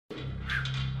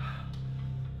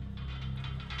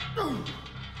Day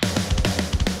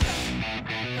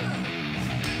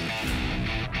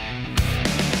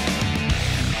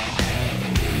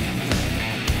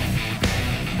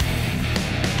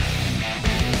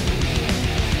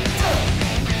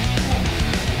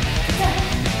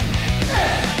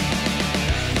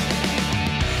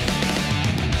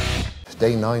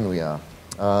 9 we are.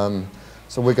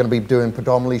 So we're going to be doing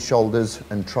predominantly shoulders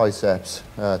and triceps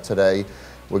today.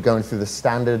 We're going through the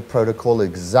standard protocol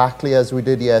exactly as we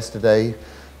did yesterday,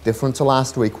 different to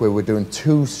last week where we're doing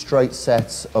 2 straight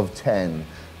sets of 10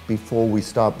 before we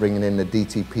start bringing in the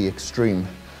DTP Extreme,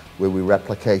 where we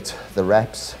replicate the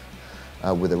reps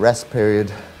with a rest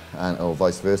period or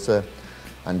vice versa,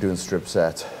 and doing strip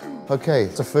set. Okay,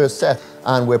 it's the first set,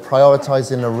 and we're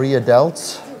prioritizing the rear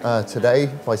delts today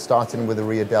by starting with a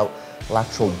rear delt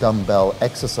lateral dumbbell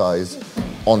exercise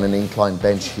on an incline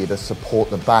bench here to support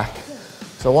the back.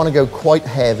 So I want to go quite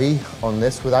heavy on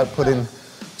this without putting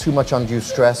too much undue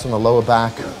stress on the lower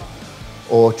back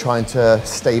or trying to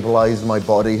stabilize my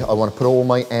body. I want to put all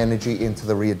my energy into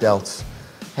the rear delts.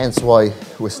 Hence why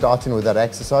we're starting with that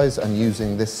exercise and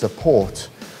using this support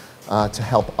to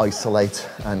help isolate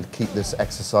and keep this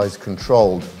exercise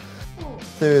controlled.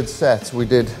 Third set, we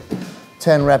did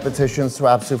 10 repetitions to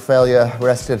absolute failure,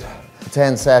 rested for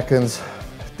 10 seconds,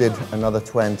 did another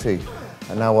 20.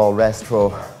 And now I'll rest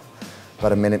for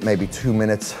about a minute, maybe 2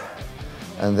 minutes,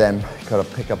 and then gotta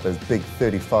pick up those big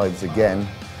 35s again.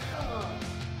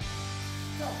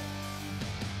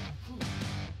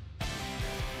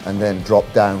 And then drop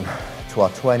down to our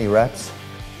 20 reps.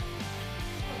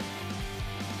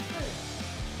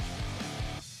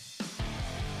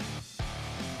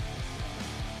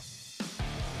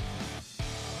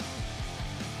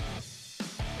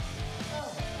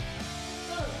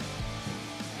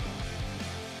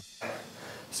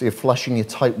 So you're flushing your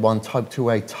type 1, type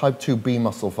 2A, type 2B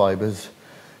muscle fibers.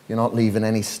 You're not leaving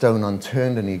any stone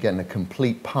unturned and you're getting a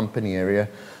complete pump in the area.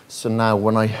 So now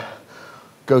when I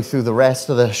go through the rest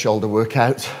of the shoulder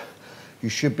workout, you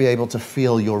should be able to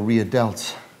feel your rear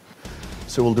delts.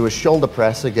 So we'll do a shoulder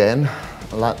press again,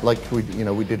 like we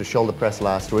did a shoulder press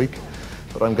last week,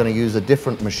 but I'm going to use a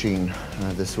different machine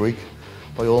this week.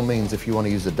 By all means, if you want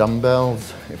to use the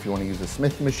dumbbells, if you want to use a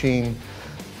Smith machine,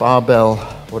 barbell,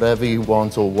 whatever you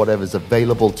want or whatever's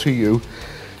available to you.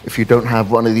 If you don't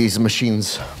have one of these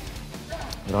machines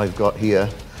that I've got here,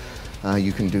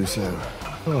 you can do so.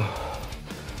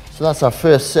 So that's our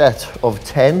first set of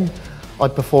 10. I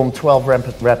performed 12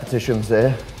 repetitions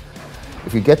there.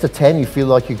 If you get to 10, you feel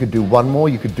like you could do 1 more,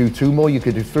 you could do 2 more, you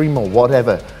could do 3 more,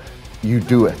 whatever, you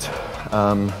do it.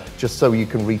 Just so you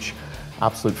can reach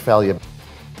absolute failure.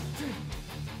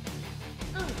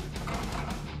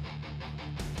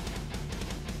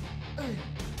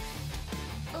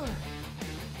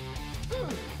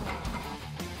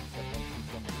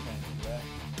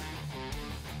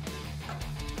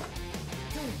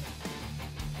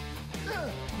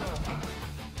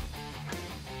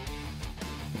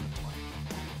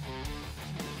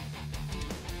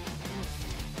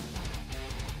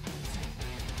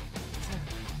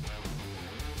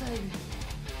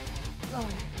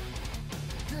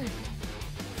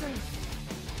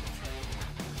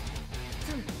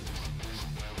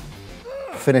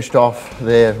 Finished off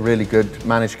there, really good,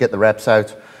 managed to get the reps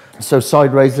out. So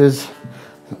side raises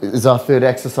is our third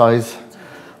exercise.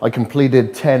 I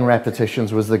completed 10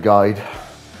 repetitions was the guide.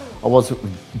 I was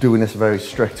doing this very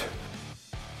strict.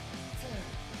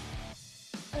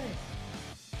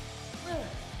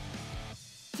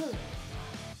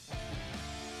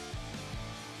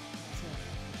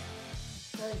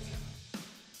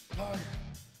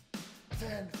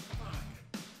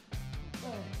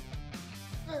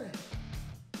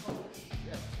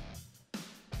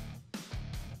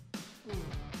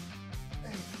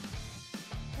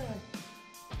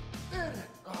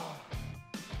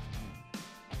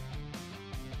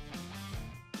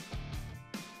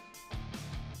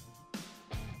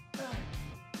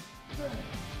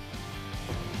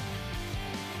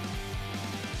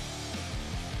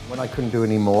 When I couldn't do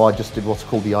any more, I just did what's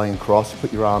called the iron cross.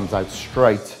 Put your arms out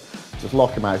straight, just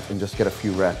lock them out and just get a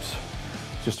few reps.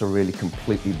 Just to really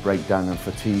completely break down and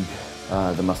fatigue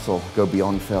the muscle, go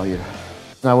beyond failure.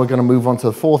 Now we're gonna move on to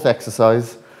the fourth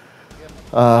exercise,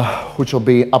 which will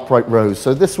be upright rows.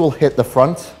 So this will hit the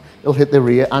front, it'll hit the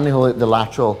rear, and it'll hit the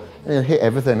lateral, and it'll hit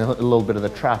everything, it'll hit a little bit of the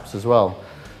traps as well.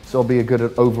 So it'll be a good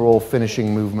overall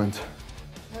finishing movement.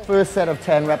 First set of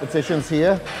 10 repetitions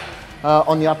here.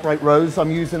 On the upright rows, I'm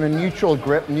using a neutral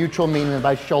grip, neutral meaning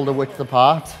about shoulder width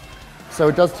apart. So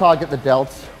it does target the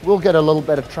delts. We'll get a little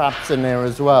bit of traps in there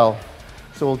as well.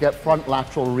 So we'll get front,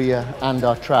 lateral, rear, and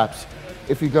our traps.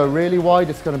 If you go really wide,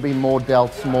 it's going to be more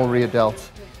delts, more rear delts.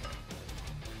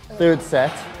 Third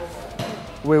set,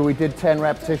 where we did 10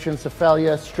 repetitions to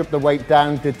failure, stripped the weight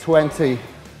down, did 20.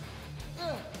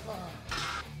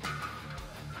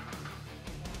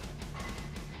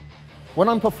 When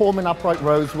I'm performing upright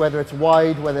rows, whether it's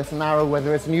wide, whether it's narrow,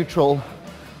 whether it's neutral,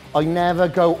 I never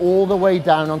go all the way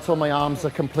down until my arms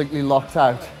are completely locked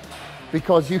out,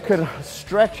 because you can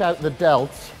stretch out the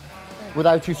delts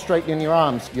without you straightening your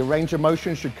arms. Your range of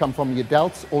motion should come from your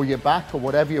delts or your back or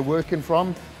whatever you're working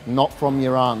from, not from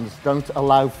your arms. Don't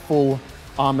allow full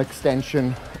arm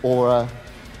extension or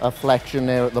a flexion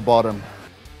there at the bottom.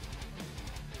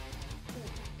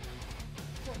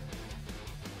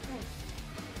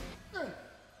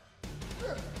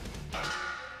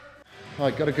 All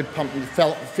right, got a good pump.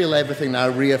 Feel everything now,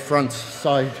 rear, front,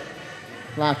 side,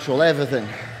 lateral, everything.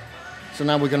 So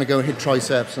now we're going to go hit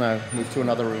triceps now, move to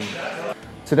another room.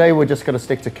 Today we're just going to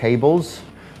stick to cables.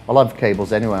 I love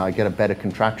cables anyway. I get a better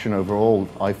contraction overall,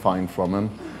 I find, from them,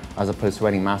 as opposed to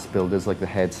any mass builders like the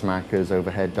head smackers,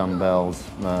 overhead dumbbells,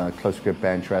 close grip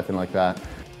bench or anything like that.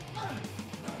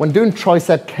 When doing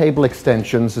tricep cable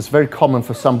extensions, it's very common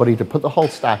for somebody to put the whole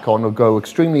stack on or go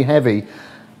extremely heavy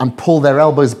and pull their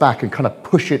elbows back and kind of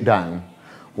push it down.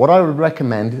 What I would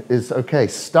recommend is, okay,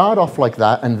 start off like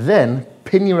that and then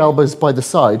pin your elbows by the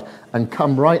side and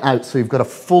come right out so you've got a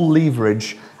full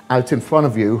leverage out in front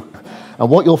of you. And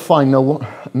what you'll find,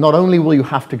 not only will you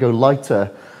have to go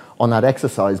lighter on that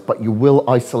exercise, but you will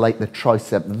isolate the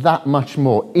tricep that much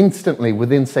more instantly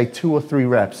within, say, 2 or 3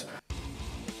 reps.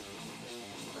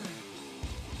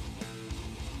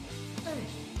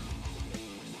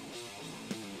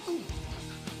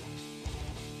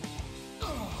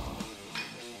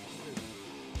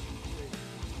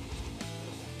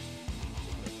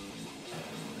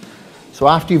 So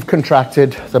after you've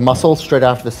contracted the muscle straight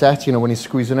after the set, you know, when you're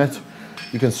squeezing it,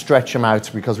 you can stretch them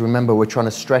out, because remember, we're trying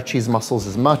to stretch these muscles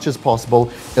as much as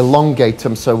possible, elongate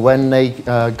them, so when they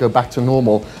go back to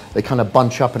normal, they kind of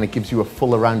bunch up and it gives you a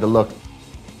fuller, rounder look.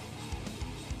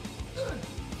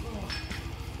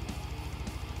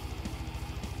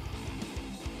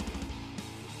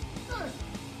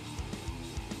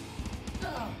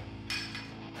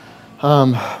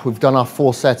 We've done our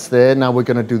 4 sets there. Now we're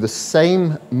going to do the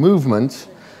same movement,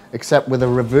 except with a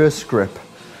reverse grip.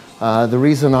 The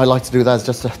reason I like to do that is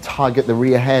just to target the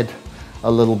rear head a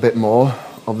little bit more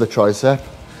of the tricep.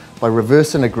 By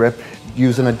reversing a grip,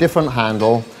 using a different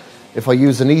handle, if I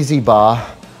use an easy bar,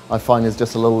 I find there's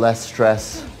just a little less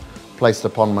stress placed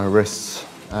upon my wrists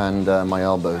and my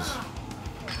elbows.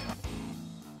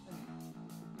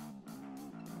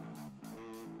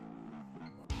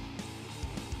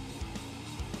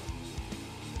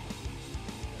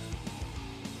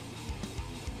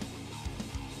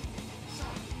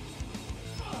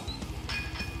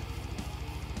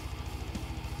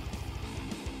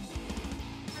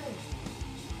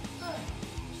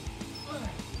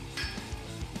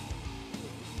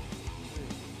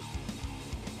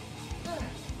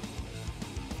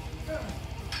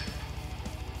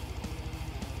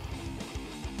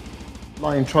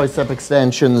 Lying tricep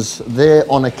extensions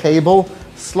there on a cable,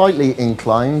 slightly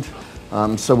inclined.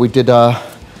 So we did our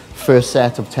first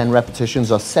set of 10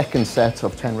 repetitions, our second set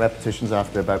of 10 repetitions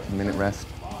after about a minute rest.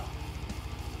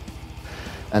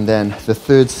 And then the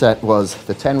third set was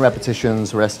the 10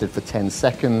 repetitions, rested for 10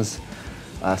 seconds,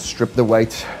 stripped the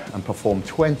weight and performed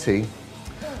 20,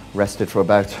 rested for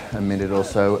about a minute or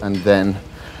so. And then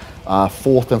our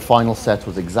fourth and final set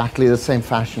was exactly the same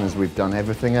fashion as we've done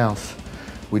everything else.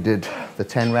 We did the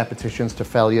 10 repetitions to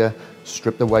failure,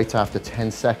 stripped the weight after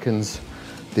 10 seconds,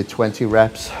 did 20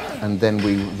 reps, and then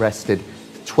we rested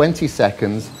 20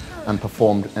 seconds and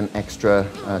performed an extra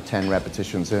 10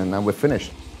 repetitions in. Now we're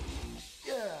finished.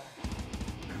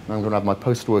 Now I'm going to have my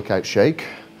post-workout shake,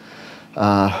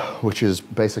 which has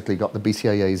basically got the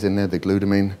BCAAs in there, the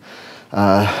glutamine,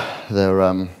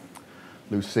 the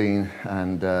leucine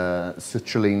and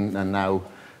citrulline, and now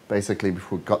basically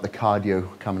we've got the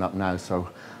cardio coming up now, so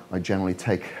I generally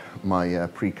take my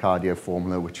pre-cardio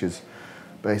formula, which is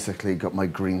basically got my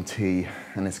green tea,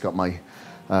 and it's got my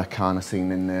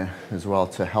carnosine in there as well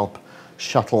to help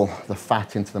shuttle the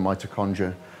fat into the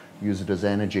mitochondria, use it as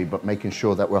energy, but making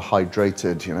sure that we're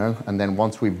hydrated, you know. And then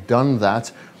once we've done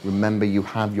that, remember you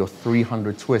have your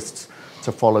 300 twists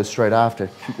to follow straight after.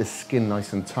 Keep the skin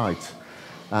nice and tight.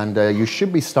 And you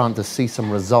should be starting to see some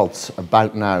results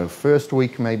about now. First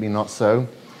week, maybe not so.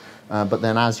 But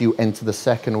then as you enter the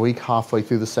second week, halfway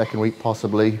through the second week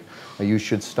possibly, you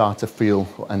should start to feel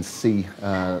and see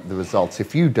the results.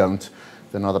 If you don't,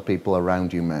 then other people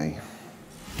around you may.